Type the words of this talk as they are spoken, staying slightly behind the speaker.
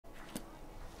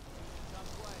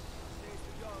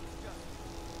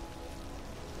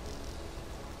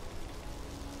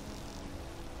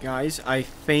Guys, I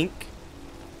think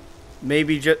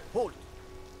maybe just... Hold!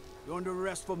 You're under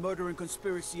arrest for murder and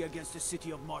conspiracy against the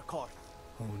city of Markarth.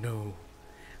 Oh no.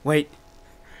 Wait.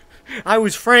 I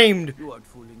was framed! You aren't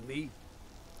fooling me.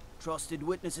 Trusted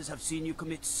witnesses have seen you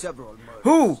commit several murders.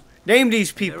 Who? Name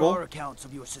these people. There are accounts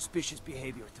of your suspicious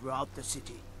behavior throughout the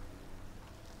city.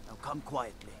 Now come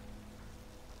quietly.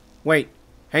 Wait.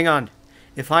 Hang on.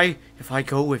 If I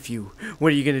go with you,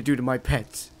 what are you gonna do to my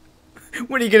pets?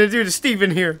 What are you gonna do to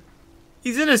Steven here?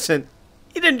 He's innocent.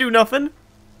 He didn't do nothing.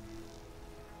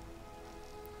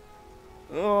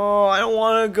 Oh, I don't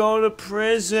want to go to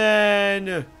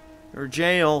prison. Or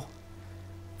jail.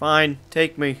 Fine,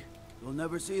 take me. You'll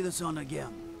never see the sun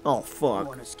again. Oh, No fuck.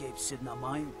 one escapes Sidna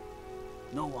mine.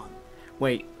 No one.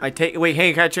 Wait,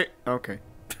 hey, catch it. Okay.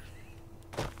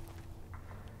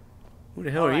 Who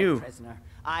the hell are you? Prisoner.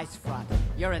 Eyes front.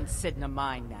 You're in Sidna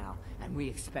mine now, and we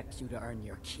expect you to earn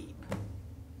your keep.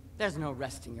 There's no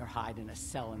resting your hide in a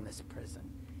cell in this prison.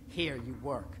 Here you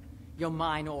work. You'll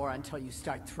mine ore until you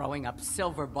start throwing up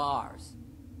silver bars.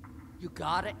 You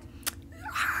got it?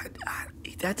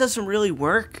 That doesn't really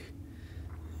work.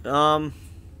 Yeah,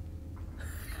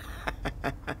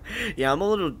 I'm a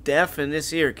little deaf in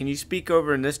this ear. Can you speak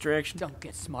over in this direction? Don't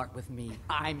get smart with me.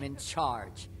 I'm in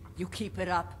charge. You keep it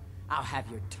up, I'll have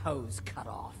your toes cut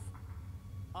off.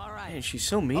 All right. Man, she's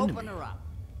so mean to Open me. her up.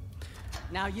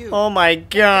 Now you. Oh my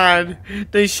god.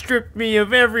 They stripped me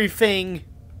of everything.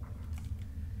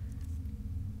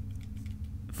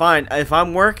 Fine, if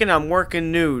I'm working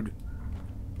nude.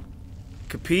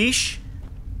 Capiche?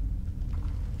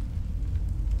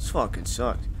 This fucking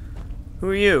sucks. Who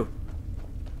are you?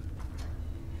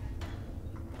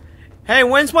 Hey,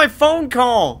 when's my phone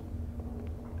call?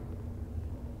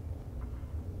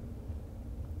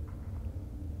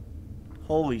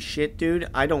 Holy shit, dude.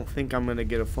 I don't think I'm gonna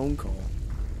get a phone call.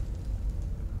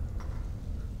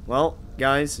 Well,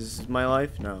 guys, this is my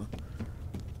life now.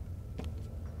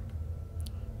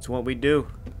 It's what we do.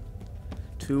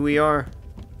 It's who we are.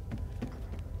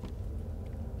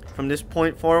 From this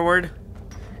point forward,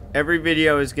 every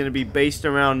video is going to be based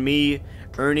around me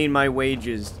earning my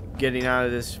wages, getting out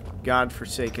of this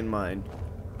godforsaken mine.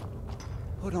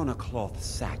 Put on a cloth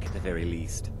sack at the very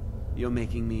least. You're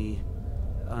making me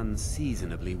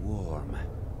unseasonably warm.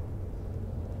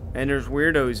 And there's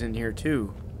weirdos in here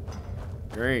too.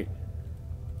 Great.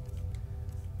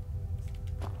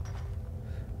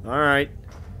 Alright.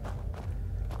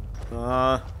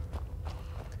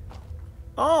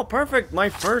 Oh, perfect. My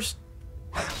first...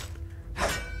 Oh,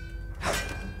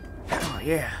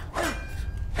 yeah.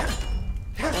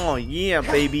 Oh, yeah,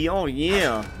 baby. Oh,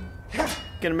 yeah.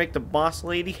 Gonna make the boss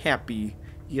lady happy.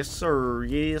 Yes, sir.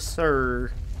 Yes,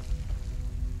 sir.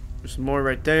 There's some more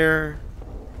right there.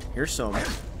 Here's some.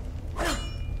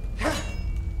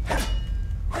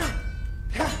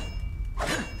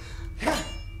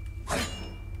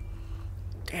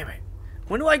 Damn it.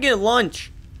 When do I get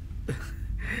lunch?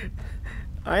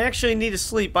 I actually need to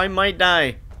sleep. I might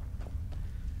die.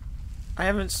 I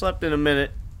haven't slept in a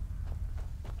minute.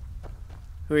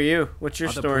 Who are you? What's your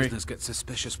Other story? prisoners get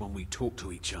suspicious when we talk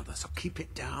to each other, so keep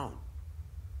it down.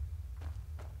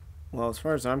 Well, as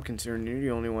far as I'm concerned, you're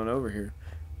the only one over here.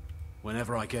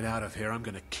 Whenever I get out of here, I'm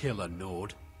gonna kill a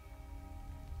Nord.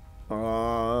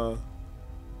 What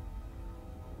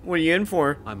are you in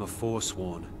for? I'm a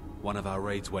Forsworn. One of our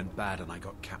raids went bad and I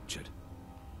got captured.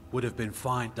 Would have been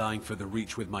fine dying for the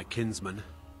Reach with my kinsmen,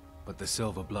 but the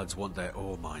Silver Bloods want their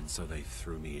ore mine, so they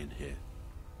threw me in here.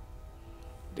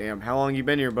 Damn, how long you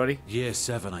been here, buddy? Year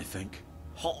 7, I think.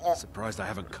 Surprised I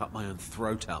haven't cut my own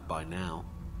throat out by now.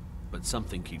 But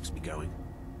something keeps me going.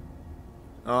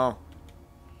 Oh.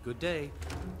 Good day.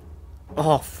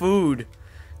 Oh, food.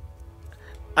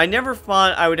 I never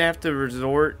thought I would have to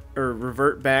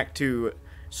revert back to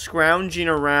scrounging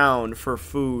around for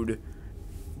food.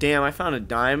 Damn, I found a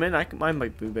diamond. I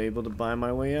might be able to buy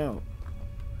my way out.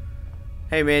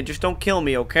 Hey, man, just don't kill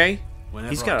me, okay?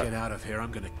 Whenever I get out of here,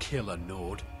 I'm gonna kill a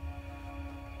Nord.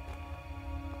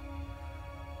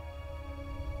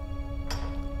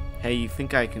 Hey, you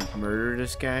think I can murder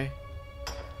this guy?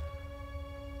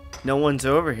 No one's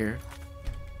over here.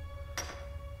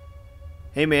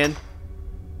 Hey, man.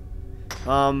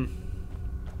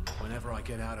 Whenever I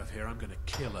get out of here, I'm gonna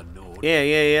kill a Nord.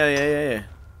 Yeah.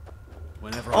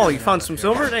 Whenever Oh, I you get found out some of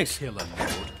here, silver? I'm gonna Nice. Kill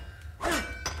a Nord.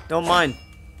 Don't mind.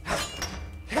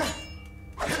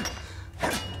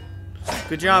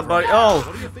 Good job, buddy.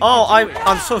 Oh,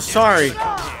 I'm so sorry.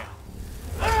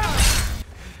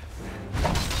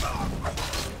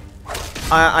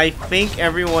 I think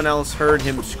everyone else heard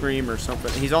him scream or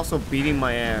something. He's also beating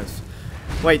my ass.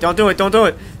 Wait, don't do it, don't do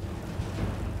it.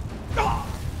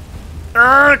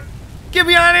 Get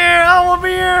me out of here! I won't be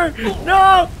here!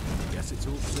 No! Guess it's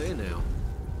all clear now.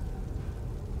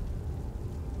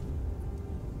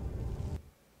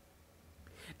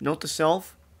 Note to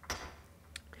self: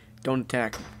 don't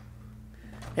attack him.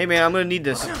 Hey man, I'm gonna need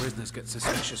this. Other prisoners get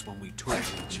suspicious when we talk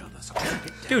to each other. So keep it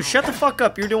down. Dude, shut the fuck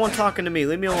up. You're the one talking to me.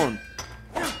 Leave me alone.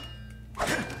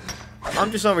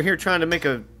 I'm just over here trying to make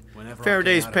a Whenever fair I get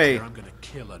day's out of pay. here, I'm gonna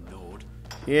kill a Nord.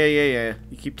 Yeah.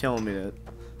 You keep telling me that.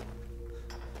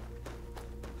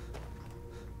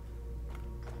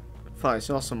 Thought I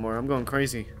saw some more. I'm going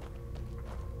crazy.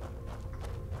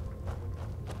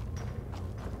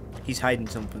 He's hiding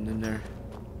something in there.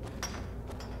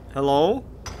 Hello?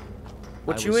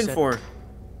 What you in for?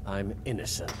 I'm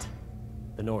innocent.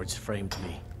 The Nords framed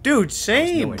me. Dude, I was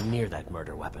same! nowhere near that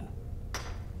murder weapon.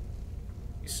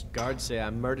 Guards say I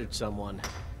murdered someone.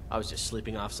 I was just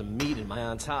sleeping off some meat in my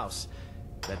aunt's house.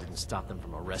 That didn't stop them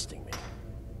from arresting me.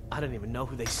 I don't even know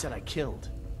who they said I killed.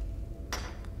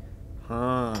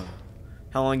 Huh.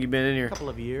 How long you been in A here? couple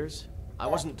of years. I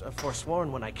wasn't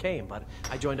forsworn when I came, but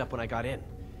I joined up when I got in.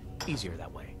 Easier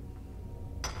that way.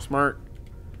 Smart.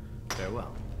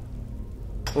 Farewell.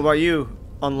 What about you?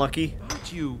 Unlucky?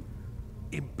 Aren't you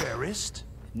embarrassed?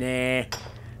 Nah.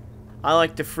 I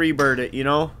like to freebird it, you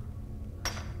know?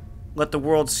 Let the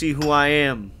world see who I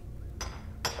am.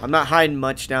 I'm not hiding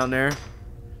much down there.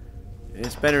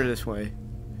 It's better this way.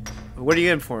 What are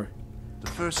you in for?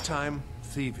 The first time,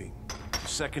 thieving. The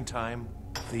second time,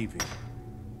 thieving.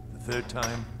 The third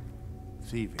time,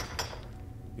 thieving.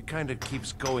 It kind of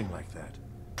keeps going like that.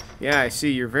 Yeah, I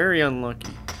see. You're very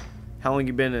unlucky. How long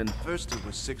you been in? First it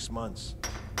was 6 months,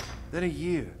 then a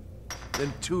year,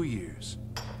 then 2 years.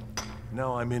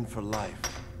 Now I'm in for life.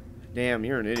 Damn,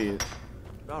 you're an idiot.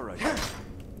 All right.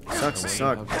 Sucks to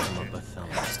suck. I'll give them a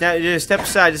Bethel. Step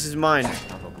aside. This is mine.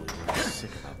 Probably were sick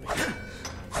about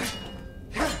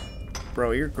me.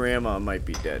 Bro, your grandma might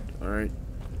be dead, alright?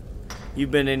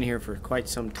 You've been in here for quite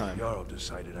some time. Jarl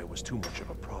decided I was too much of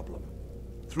a problem.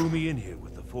 Threw me in here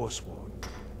with the Forsworn.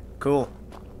 Cool.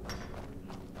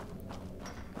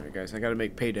 Alright guys, I gotta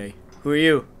make payday. Who are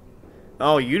you?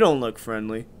 Oh, you don't look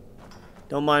friendly.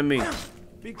 Don't mind me.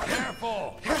 Be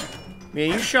careful! Man,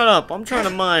 you shut up. I'm trying to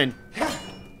mine.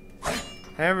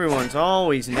 Everyone's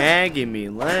always nagging me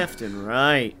left and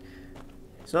right.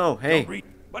 So, hey.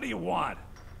 What do you want?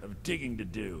 Of digging to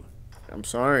do. I'm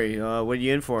sorry. What are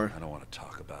you in for? I don't want to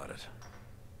talk about it.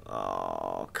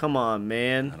 Oh, come on,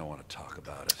 man. I don't want to talk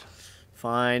about it.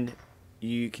 Fine.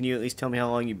 Can you at least tell me how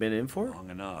long you've been in for? Long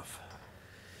enough.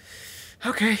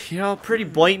 Okay, pretty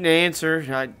blatant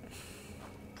answer.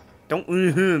 Don't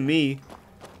me.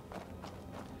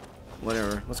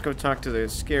 Whatever. Let's go talk to the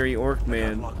scary orc I got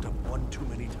man. locked up one too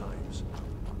many times.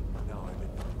 Now I'm in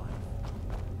for life.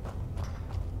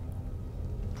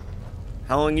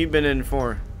 How long you been in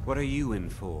for? What are you in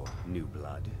for, new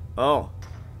blood? Oh.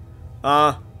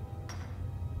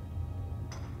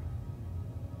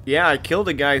 Yeah, I killed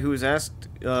a guy who was asked,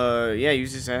 yeah, he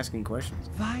was just asking questions.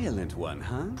 Violent one,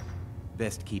 huh?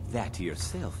 Best keep that to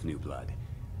yourself, new blood.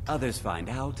 Others find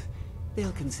out,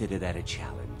 they'll consider that a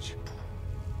challenge.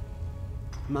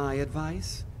 My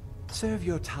advice? Serve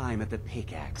your time at the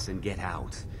pickaxe and get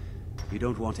out. You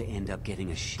don't want to end up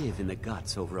getting a shiv in the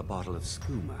guts over a bottle of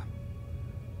skooma.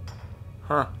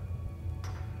 Huh.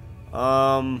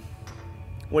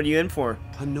 What are you in for?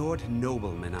 A Nord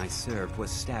nobleman I served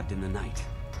was stabbed in the night.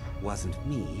 Wasn't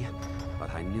me, but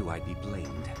I knew I'd be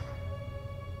blamed.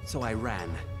 So I ran,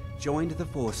 joined the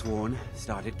Forsworn,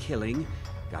 started killing,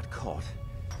 got caught.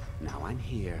 Now I'm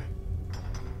here.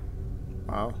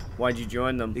 Wow. Why'd you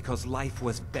join them? Because life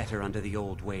was better under the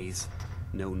old ways.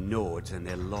 No Nords and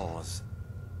their laws.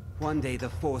 One day the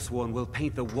Forsworn will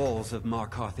paint the walls of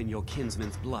Markarth in your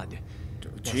kinsman's blood.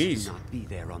 Jeez. Best you not be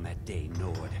there on that day,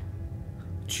 Nord.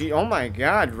 Gee, oh my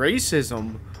god,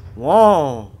 racism.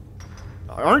 Whoa.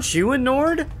 Aren't you a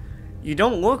Nord? You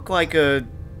don't look like a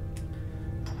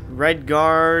Red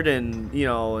Guard, and,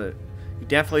 you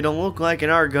definitely don't look like an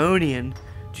Argonian.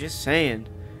 Just saying.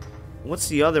 What's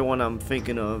the other one I'm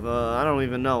thinking of? I don't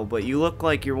even know, but you look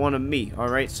like you're one of me,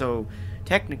 alright? So,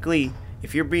 technically,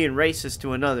 if you're being racist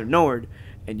to another Nord,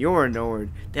 and you're a Nord,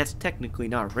 that's technically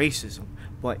not racism.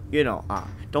 But,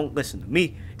 don't listen to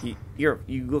me. You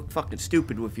look fucking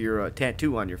stupid with your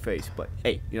tattoo on your face. But,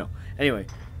 hey, anyway.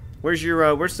 Where's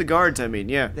the guards, I mean,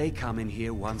 yeah. They come in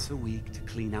here once a week to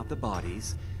clean out the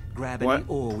bodies, grab What? any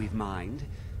ore we've mined,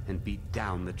 and beat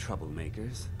down the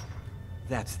troublemakers.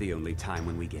 That's the only time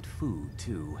when we get food,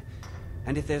 too.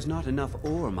 And if there's not enough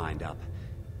ore mined up,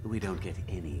 we don't get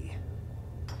any.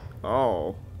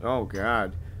 Oh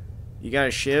god. You got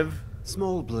a shiv?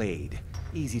 Small blade.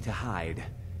 Easy to hide.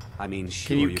 I mean, sure,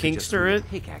 Can you could just kinkster throw a it?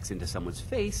 pickaxe into someone's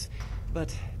face,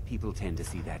 but people tend to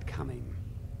see that coming.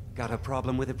 Got a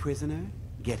problem with a prisoner?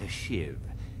 Get a shiv.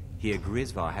 Here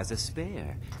Grisvar has a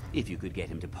spare, if you could get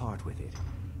him to part with it.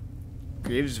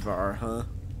 Grisvar, huh?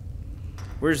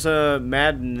 Where's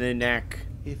Maddenack?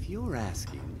 If you're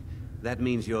asking, that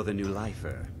means you're the new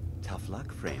lifer. Tough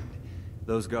luck, friend.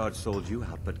 Those guards sold you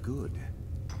out, but good.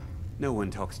 No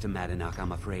one talks to Maddenack,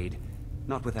 I'm afraid.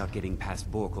 Not without getting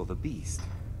past Borkle the Beast.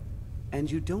 And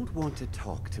you don't want to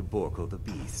talk to Borkle the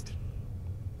Beast.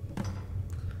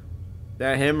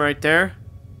 That him right there?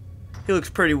 He looks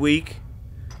pretty weak.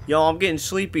 Yo, I'm getting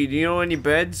sleepy. Do you know any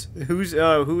beds? Who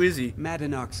is he?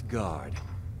 Maddenack's guard.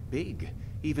 Big,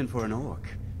 even for an orc.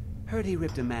 Heard he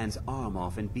ripped a man's arm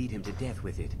off and beat him to death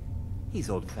with it. He's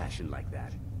old-fashioned like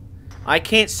that. I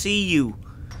can't see you.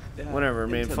 Whatever,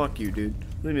 man. until- Fuck you, dude.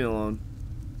 Leave me alone.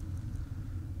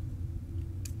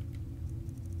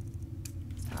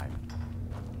 Time.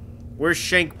 Where's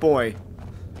Shank Boy?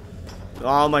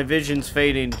 Oh, my vision's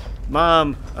fading.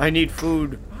 Mom, I need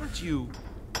food. Aren't you...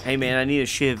 Hey, man, I need a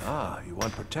shiv. Ah, you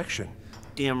want protection.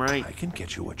 Damn right. I can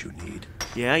get you what you need.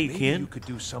 Yeah, you Maybe can. you could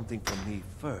do something for me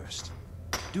first.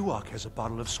 Duok has a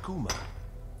bottle of skooma,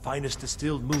 finest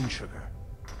distilled moon sugar.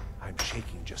 I'm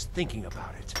shaking just thinking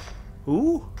about it.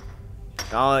 Who?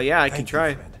 Oh, yeah, I can Thank you,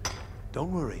 try. friend.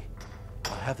 Don't worry.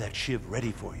 I'll have that shiv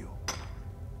ready for you.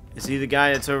 Is he the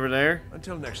guy that's over there?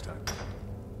 Until next time.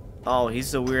 Oh,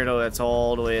 he's the weirdo that's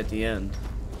all the way at the end.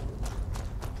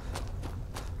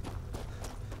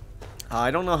 I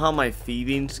don't know how my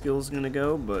thieving skill's gonna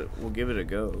go, but we'll give it a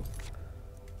go.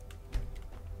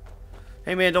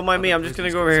 Hey man, don't mind me, I'm just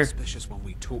gonna go over here. Suspicious when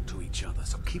we talk to each other,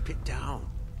 so keep it down.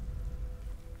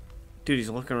 Dude, he's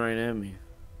looking right at me.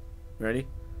 Ready?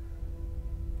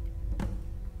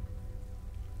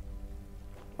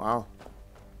 Wow.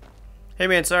 Hey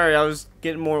man, sorry, I was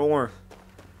getting more ore.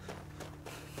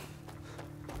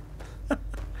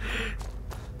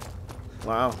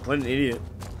 Wow, what an idiot.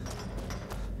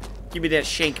 Give me that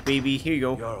shank, baby. Here you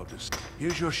go. Yarldus,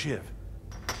 here's your shiv.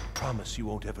 Promise you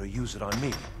won't ever use it on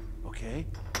me, okay?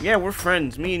 Yeah, we're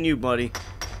friends. Me and you, buddy.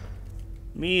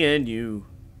 Me and you.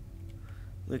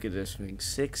 Look at this thing.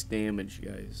 6 damage,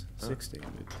 guys. 6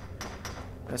 damage.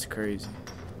 That's crazy.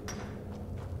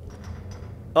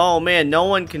 Oh, man. No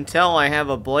one can tell I have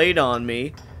a blade on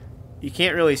me. You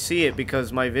can't really see it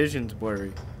because my vision's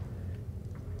blurry.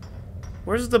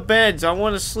 Where's the beds? I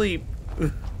want to sleep.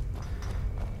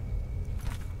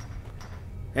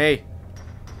 Hey.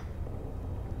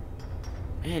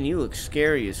 Man, you look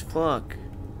scary as fuck.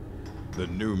 The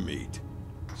new meat.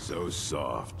 So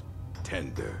soft,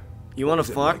 tender. You want What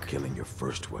to was it like fuck? killing your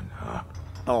first one, huh?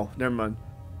 Oh, never mind.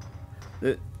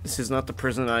 This is not the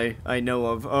prison I know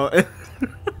of. Oh.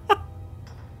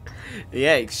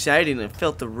 Yeah, exciting. I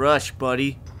felt the rush,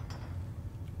 buddy.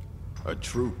 A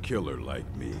true killer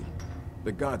like me.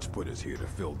 The gods put us here to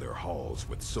fill their halls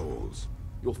with souls.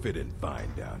 You'll fit in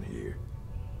fine down here.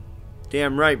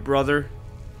 Damn right, brother.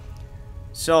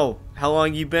 So, how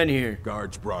long you been here?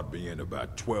 Guards brought me in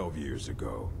about 12 years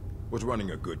ago. Was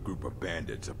running a good group of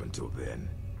bandits up until then.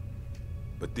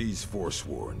 But these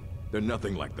Forsworn, they're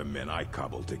nothing like the men I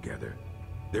cobbled together.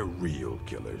 They're real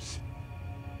killers.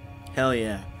 Hell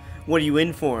yeah. What are you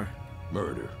in for?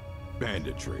 Murder,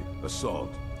 banditry,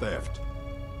 assault, theft,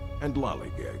 and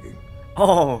lollygagging.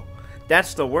 Oh,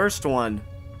 that's the worst one.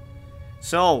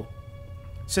 So,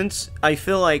 since I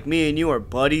feel like me and you are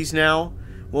buddies now,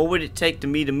 what would it take to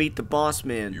me to meet the boss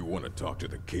man? You want to talk to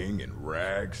the king in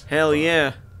rags? Hell Fine.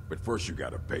 yeah. But first you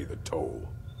gotta pay the toll.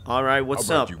 Alright, what's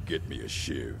How about up? you get me a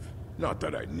shiv? Not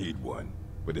that I need one,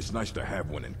 but it's nice to have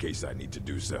one in case I need to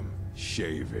do some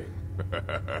shaving.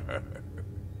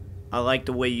 I like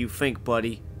the way you think,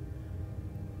 buddy.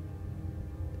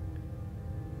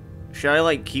 Should I,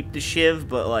 like, keep the shiv,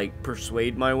 but, like,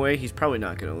 persuade my way? He's probably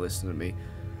not gonna listen to me.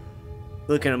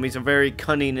 Look at him, he's a very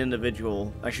cunning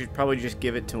individual. I should probably just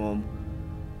give it to him.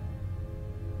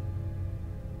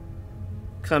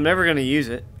 Because I'm never gonna use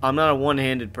it. I'm not a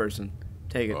one-handed person.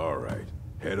 Take it. Alright,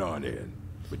 head on in.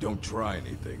 But don't try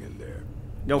anything in there.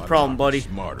 No I'm problem, not buddy.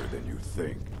 Smarter than you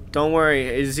think. Don't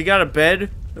worry. Has he got a bed?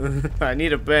 I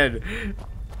need a bed.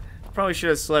 Probably should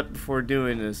have slept before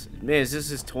doing this. Man, is this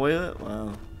his toilet?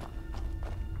 Wow.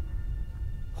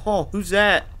 Oh, who's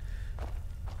that?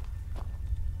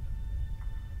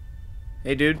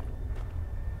 Hey, dude.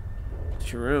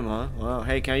 It's your room, huh? Wow.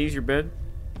 Hey, can I use your bed?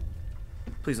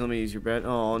 Please let me use your bed.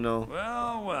 Oh, no.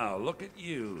 Well, well, look at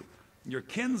you. Your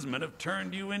kinsmen have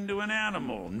turned you into an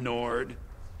animal, Nord.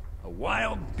 A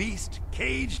wild beast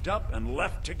caged up and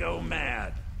left to go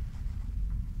mad.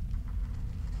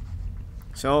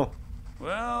 So,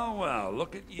 Well, well,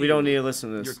 look at you. we don't need to listen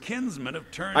to this. Your kinsmen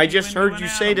have turned I just into heard an you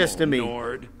say this to animal, me.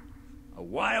 Nord. A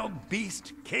wild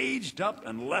beast caged up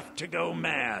and left to go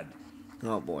mad.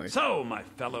 Oh boy. So, my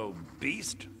fellow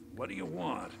beast, what do you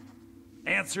want?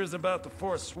 Answers about the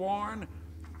Forsworn?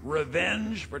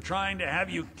 Revenge for trying to have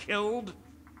you killed?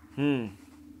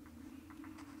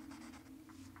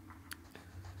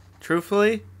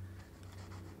 Truthfully,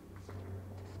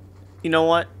 you know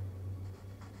what?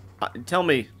 Tell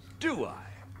me. Do I?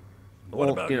 What Well,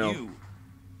 about you know. you?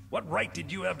 What right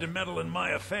did you have to meddle in my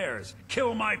affairs?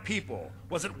 Kill my people?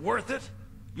 Was it worth it?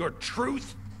 Your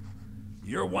truth?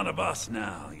 You're one of us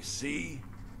now, you see?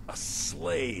 A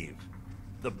slave.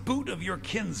 The boot of your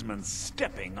kinsman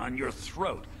stepping on your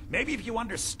throat. Maybe if you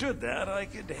understood that, I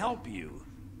could help you.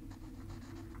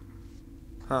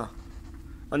 Huh.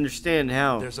 Understand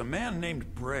how. There's a man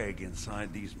named Breg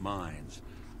inside these mines.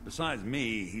 Besides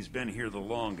me, he's been here the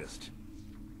longest.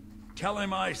 Tell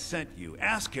him I sent you.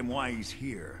 Ask him why he's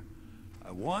here.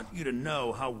 I want you to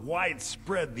know how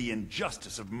widespread the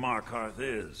injustice of Markarth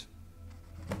is.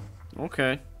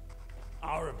 Okay.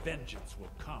 Our vengeance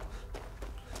will come.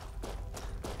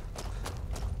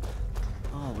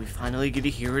 Oh, we finally get to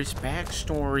hear his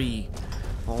backstory.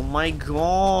 Oh my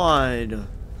god.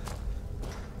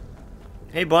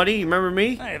 Hey, buddy, you remember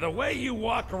me? Hey, the way you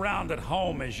walk around at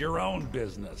home is your own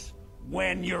business.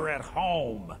 When you're at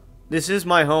home. This is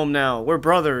my home now. We're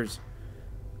brothers.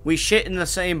 We shit in the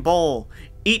same bowl,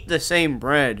 eat the same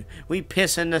bread. We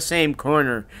piss in the same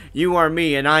corner. You are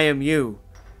me and I am you.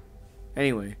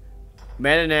 Anyway,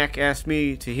 Madanak asked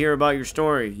me to hear about your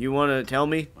story. You want to tell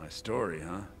me? My story,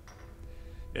 huh?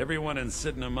 Everyone in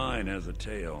Sidna Mine has a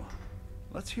tale.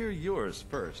 Let's hear yours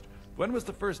first. When was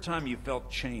the first time you felt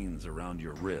chains around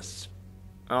your wrists?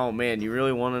 Oh man, you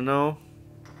really want to know?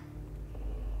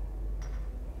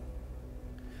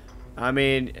 I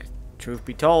mean, truth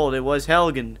be told, it was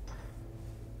Helgen.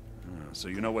 So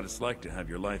you know what it's like to have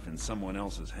your life in someone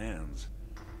else's hands.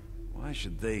 Why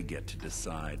should they get to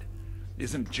decide?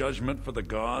 Isn't judgment for the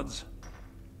gods?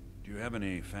 Do you have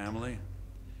any family?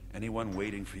 Anyone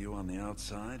waiting for you on the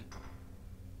outside?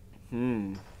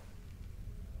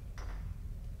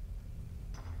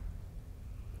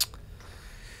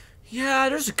 Yeah,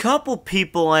 there's a couple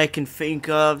people I can think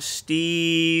of.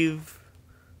 Steve,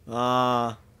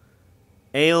 Ayla,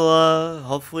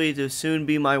 hopefully to soon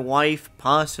be my wife,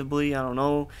 possibly, I don't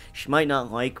know. She might not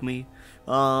like me.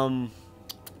 Who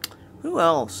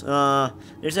else?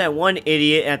 There's that one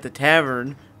idiot at the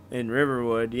tavern in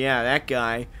Riverwood. Yeah, that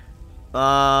guy.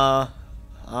 Oh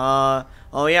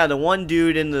yeah, the one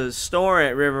dude in the store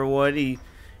at Riverwood,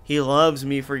 he loves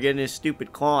me for getting his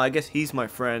stupid claw. I guess he's my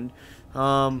friend.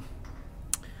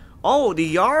 Oh,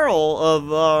 the Jarl of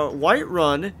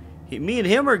Whiterun. Me and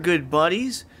him are good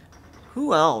buddies.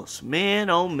 Who else? Man,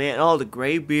 oh man. Oh, the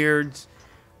Greybeards.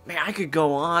 Man, I could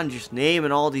go on just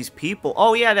naming all these people.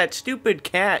 Oh yeah, that stupid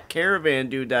cat caravan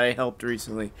dude that I helped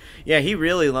recently. Yeah, he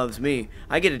really loves me.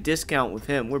 I get a discount with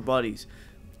him. We're buddies.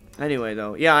 Anyway,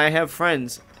 though. Yeah, I have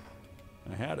friends.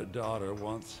 I had a daughter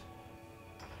once.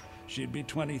 She'd be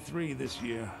 23 this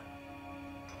year.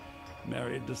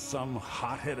 Married to some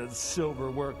hot-headed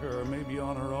silver worker, or maybe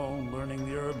on her own, learning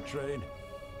the herb trade.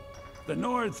 The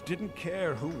Nords didn't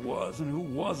care who was and who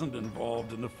wasn't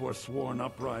involved in the Forsworn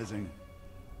uprising.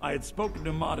 I had spoken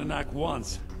to Madanak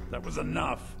once. That was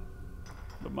enough.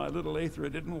 But my little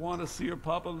Aethra didn't want to see her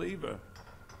papa leave her.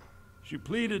 She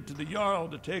pleaded to the Jarl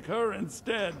to take her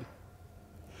instead.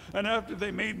 And after they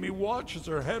made me watch as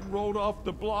her head rolled off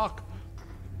the block,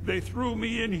 they threw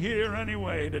me in here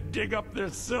anyway to dig up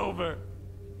their silver.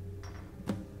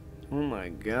 Oh my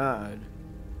god.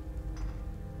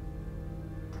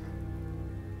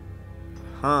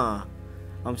 Huh.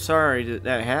 I'm sorry that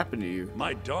that happened to you.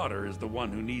 My daughter is the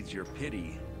one who needs your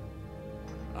pity.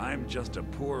 I'm just a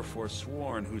poor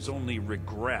Forsworn whose only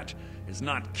regret is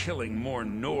not killing more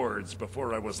Nords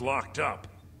before I was locked up.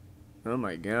 Oh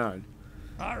my god.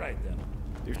 All right then.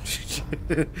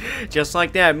 Just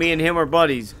like that, me and him are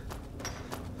buddies.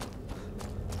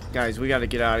 Guys, we gotta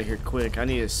get out of here quick. I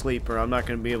need to sleep or I'm not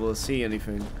gonna be able to see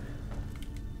anything.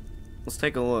 Let's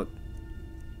take a look.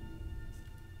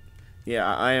 Yeah,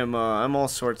 I'm all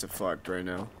sorts of fucked right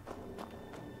now.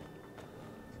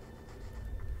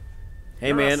 Hey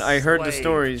You're man, a I heard the slave,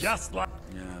 stories. Just like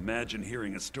yeah, imagine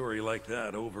hearing a story like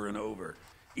that over and over.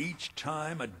 Each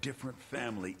time a different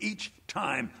family, each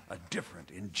time a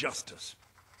different injustice.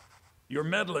 Your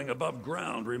meddling above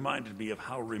ground reminded me of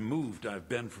how removed I've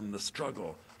been from the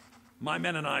struggle. My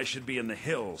men and I should be in the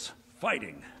hills,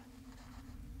 fighting.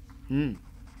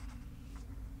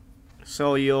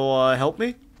 So you'll help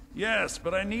me? Yes,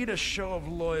 but I need a show of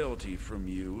loyalty from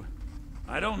you.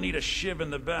 I don't need a shiv in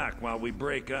the back while we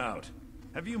break out.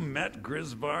 Have you met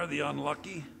Grisvar the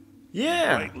Unlucky?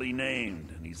 Yeah. Rightly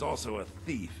named, and he's also a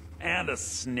thief and a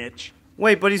snitch.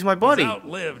 Wait, but he's my buddy. He's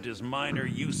outlived his minor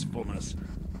usefulness.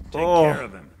 Take Oh. care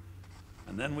of him,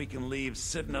 and then we can leave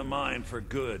Sidna Mine for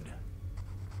good.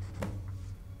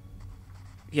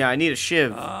 Yeah, I need a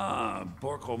shiv. Ah,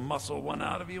 Bork will muscle one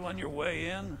out of you on your way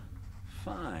in?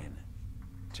 Fine.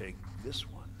 Take this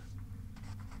one.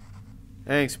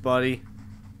 Thanks, buddy.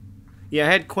 Yeah,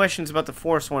 I had questions about the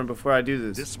Force one before I do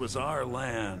this. This was our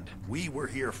land. We were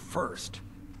here first.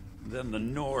 Then the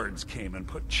Nords came and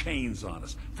put chains on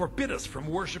us, forbid us from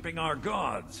worshipping our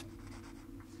gods.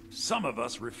 Some of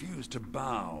us refused to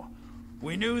bow.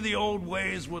 We knew the old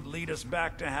ways would lead us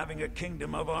back to having a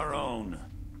kingdom of our own.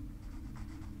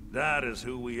 That is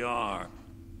who we are.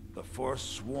 The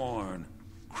Forsworn.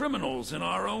 Criminals in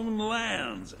our own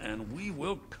lands, and we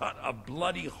will cut a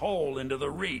bloody hole into the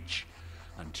Reach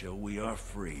until we are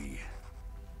free.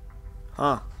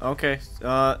 Huh, okay.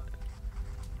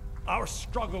 Our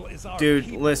struggle is our Dude,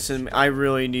 people's listen, I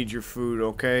really need your food,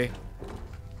 okay?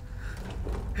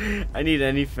 I need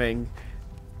anything.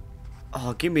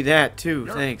 Oh, give me that too,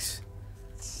 thanks.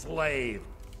 slave,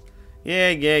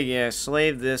 Yeah.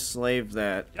 Slave this, slave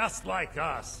that. just like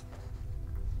us.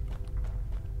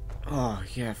 Oh,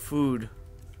 yeah, food.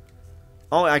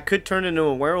 Oh, I could turn into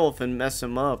a werewolf and mess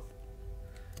him up.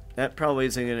 That probably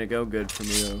isn't gonna go good for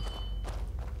me, though.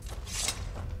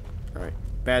 Alright,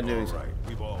 bad news. Alright,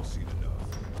 we've all seen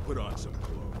enough. Put on some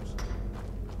clothes.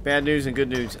 Bad news and good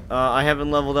news. I haven't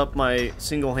leveled up my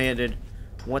single-handed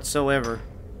whatsoever.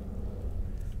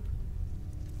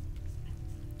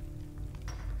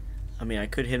 I mean, I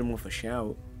could hit him with a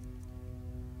shout.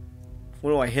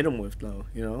 What do I hit him with, though,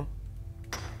 you know?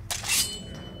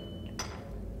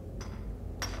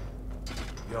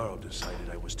 Jarl decided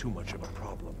I was too much of a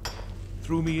problem.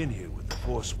 Threw me in here with the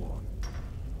Forsworn.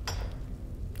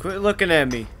 Quit looking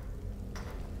at me.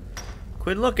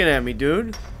 Quit looking at me,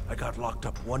 dude. I got locked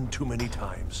up one too many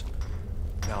times.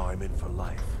 Now I'm in for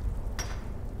life.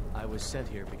 I was sent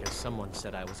here because someone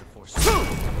said I was a force.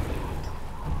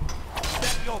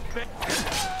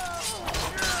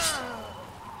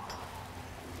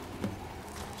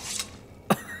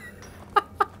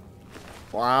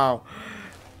 Wow.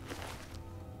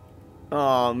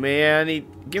 Oh man,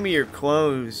 give me your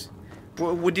clothes.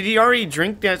 Did he already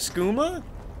drink that skooma?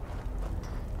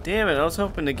 Damn it, I was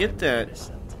hoping to get that.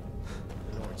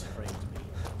 The Nords framed me.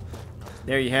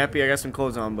 There, you happy? I got some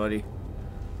clothes on, buddy.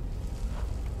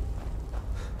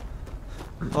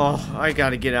 Oh, I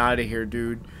gotta get out of here,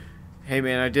 dude. Hey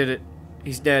man, I did it.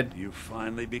 He's dead. You've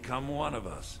finally become one of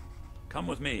us. Come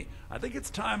with me. I think it's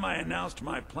time I announced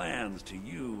my plans to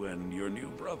you and your new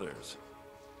brothers.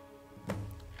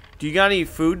 Do you got any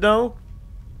food though?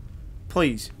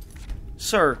 Please.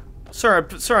 Sir,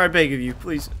 I beg of you,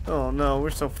 please. Oh no, we're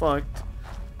so fucked.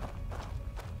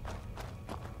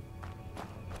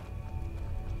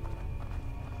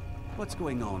 What's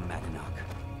going on, Mackinac?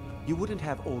 You wouldn't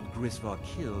have old Grisvar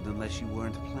killed unless you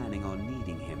weren't planning on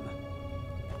needing him.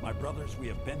 My brothers, we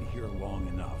have been here long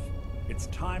enough. It's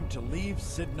time to leave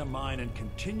Sidna Mine and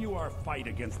continue our fight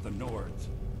against the Nords.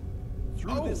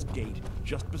 Through this gate,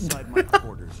 just beside my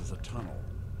quarters, is a tunnel.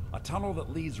 A tunnel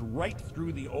that leads right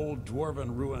through the old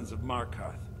dwarven ruins of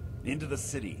Markarth, into the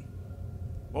city.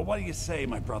 Well, what do you say,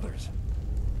 my brothers?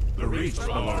 The Reach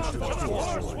belongs to the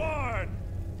Forsworn!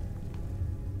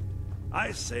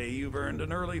 I say you've earned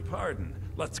an early pardon.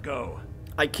 Let's go.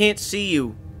 I can't see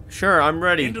you. Sure, I'm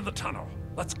ready. Into the tunnel.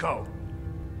 Let's go.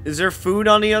 Is there food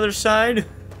on the other side?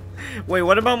 Wait,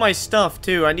 what about my stuff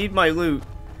too? I need my loot.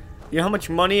 You know how much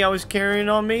money I was carrying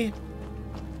on me?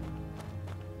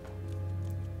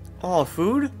 Oh,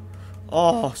 food?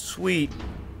 Oh, sweet.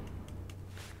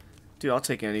 Dude, I'll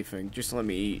take anything. Just let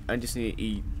me eat. I just need to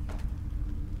eat.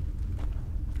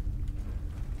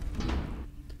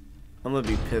 I'm gonna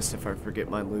be pissed if I forget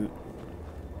my loot.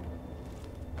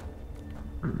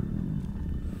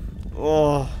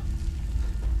 Oh.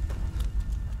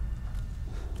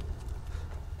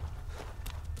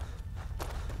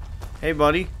 Hey,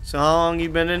 buddy. So how long you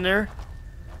been in there?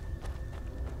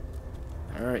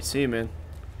 Alright, see you, man.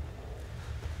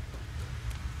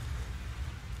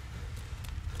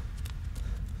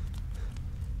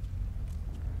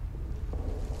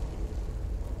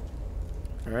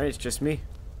 Alright, it's just me.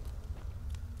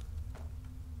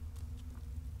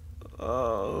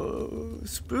 Oh,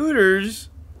 spooters.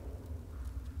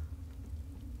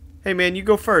 Hey, man, you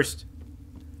go first.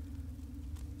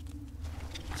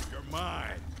 You're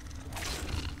mine.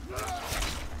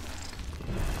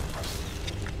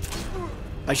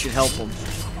 I should help him.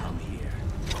 Come here.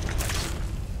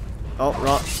 Oh,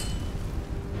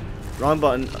 wrong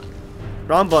button.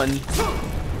 Wrong button.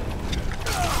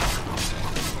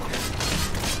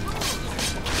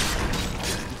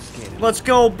 Let's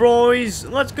go, boys.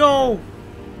 Let's go.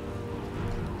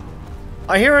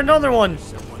 I hear another one.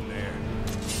 Someone there.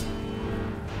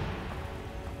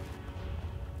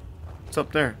 What's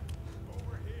up there?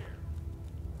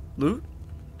 Loot?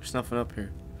 There's nothing up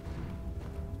here.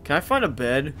 Can I find a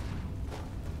bed?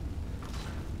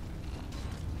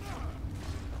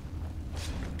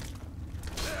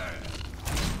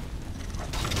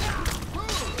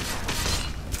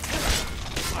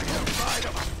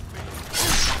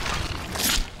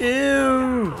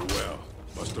 Ew! Well,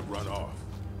 must have run off.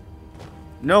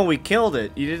 No, we killed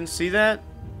it. You didn't see that?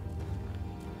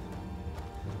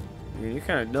 Yeah, you're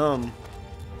kind of dumb.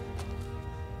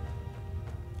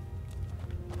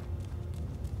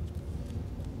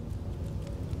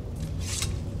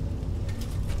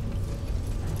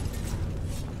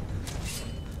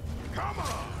 Come on.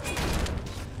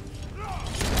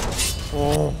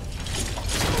 Oh.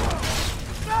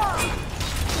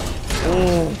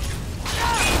 Oh.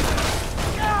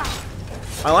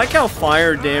 I like how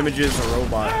fire damages a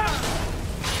robot.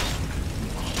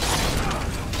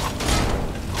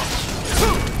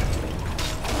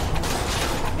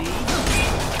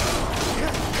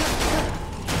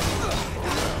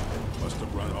 Must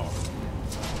have run off.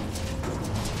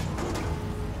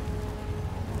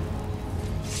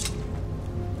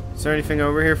 Is there anything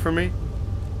over here for me?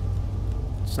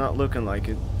 It's not looking like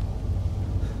it.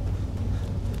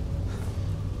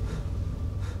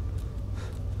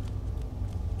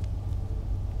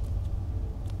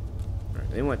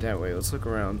 They went that way. Let's look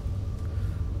around.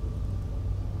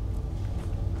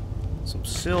 Some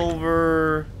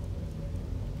silver.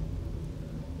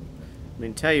 I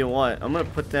mean, tell you what, I'm gonna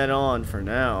put that on for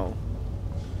now.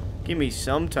 Give me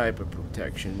some type of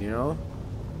protection, you know?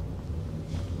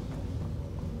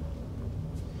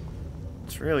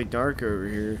 It's really dark over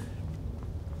here.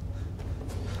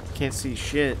 Can't see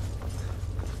shit.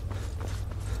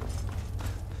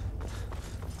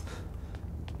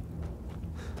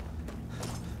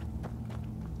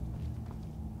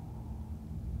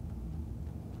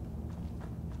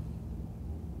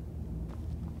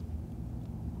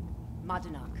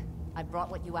 Madanach, I brought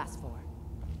what you asked for.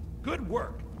 Good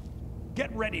work.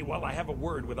 Get ready while I have a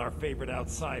word with our favorite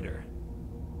outsider.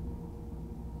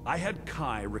 I had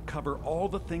Kai recover all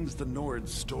the things the Nords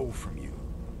stole from you.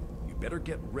 You better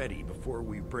get ready before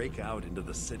we break out into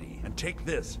the city. And take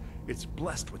this. It's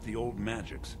blessed with the old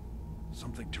magics.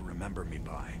 Something to remember me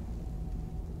by.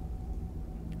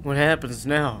 What happens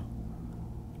now?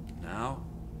 Now,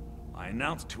 I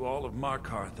announce to all of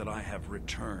Markarth that I have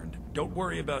returned. Don't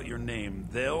worry about your name.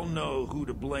 They'll know who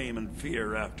to blame and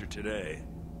fear after today.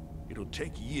 It'll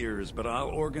take years, but I'll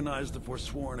organize the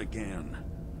Forsworn again.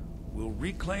 We'll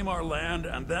reclaim our land,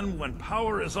 and then when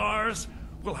power is ours,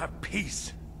 we'll have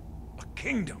peace. A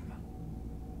kingdom.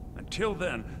 Until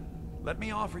then, let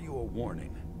me offer you a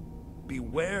warning.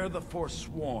 Beware the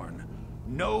Forsworn.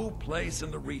 No place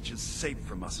in the Reach is safe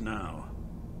from us now.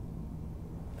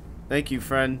 Thank you,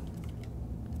 friend.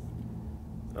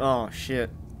 Oh, shit.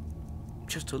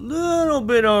 Just a little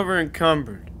bit over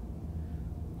encumbered.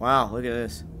 Wow, look at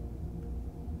this.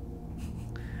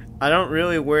 I don't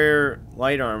really wear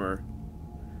light armor,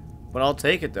 but I'll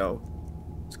take it though.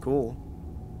 It's cool.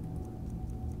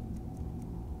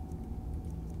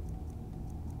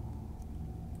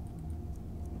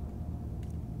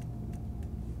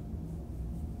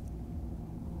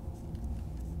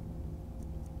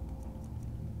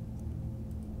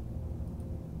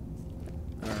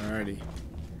 Alrighty.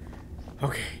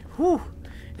 Okay. Whew.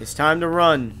 It's time to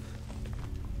run.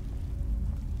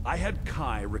 I had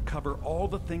Kai recover all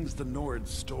the things the Nords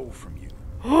stole from you.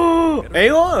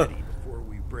 Ayla! Before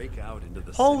we break out into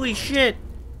the Holy city. shit!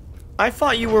 I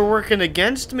thought you were working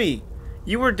against me.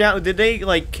 You were down. Did they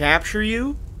like capture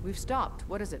you? We've stopped.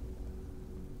 What is it?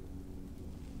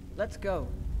 Let's go.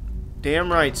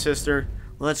 Damn right, sister.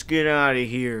 Let's get out of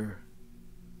here.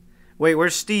 Wait,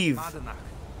 where's Steve? Madanach,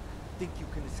 think you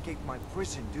can escape my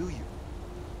prison, do you?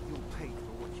 You'll pay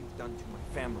for what you've done to my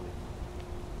family.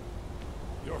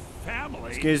 Your family?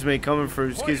 Excuse me, coming for.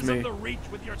 Excuse me. Poison the Reach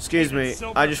with your Excuse me.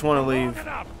 silver I just want to for long leave.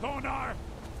 enough, Konar.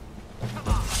 Come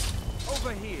on,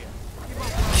 over here. Give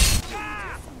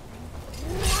up.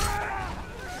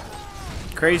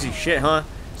 Crazy shit, huh?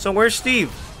 So where's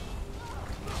Steve?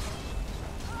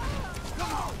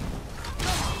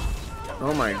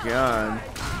 Oh my god.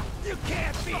 You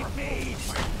can't beat me.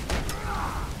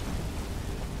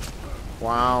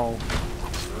 Wow.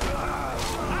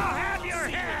 I'll have your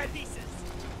head.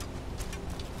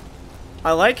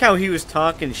 I like how he was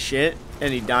talking shit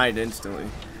and he died instantly.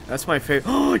 That's my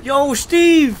favorite. Oh, yo,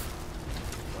 Steve!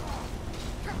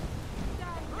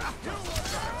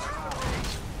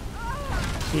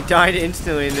 He died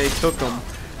instantly and they took him.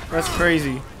 That's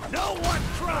crazy. No one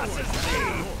crosses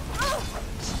me!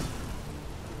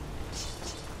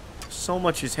 So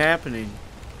much is happening.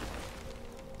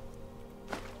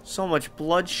 So much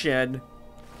bloodshed.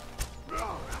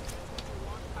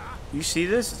 You see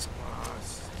this?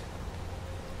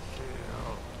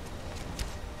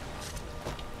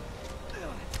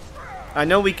 I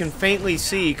know we can faintly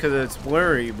see because it's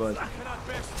blurry, but I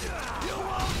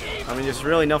mean, there's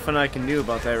really nothing I can do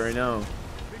about that right now.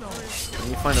 Let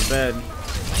me find a bed.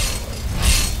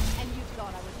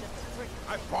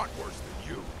 I fought worse than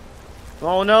you.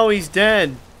 Oh no, he's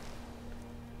dead.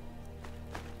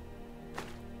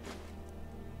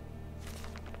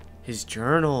 His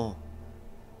journal.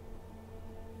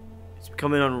 It's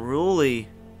becoming unruly.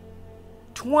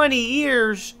 20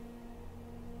 years.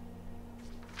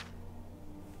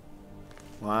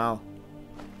 Wow.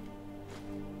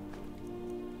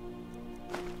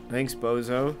 Thanks,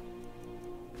 bozo.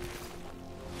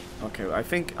 Okay, I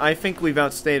think we've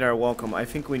outstayed our welcome. I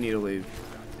think we need to leave.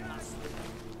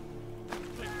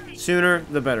 Sooner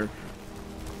the better.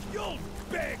 You'll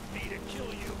beg me to kill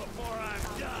you before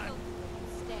I'm done.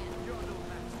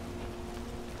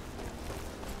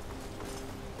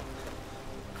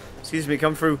 Excuse me,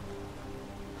 come through.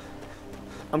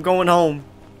 I'm going home.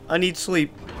 I need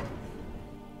sleep.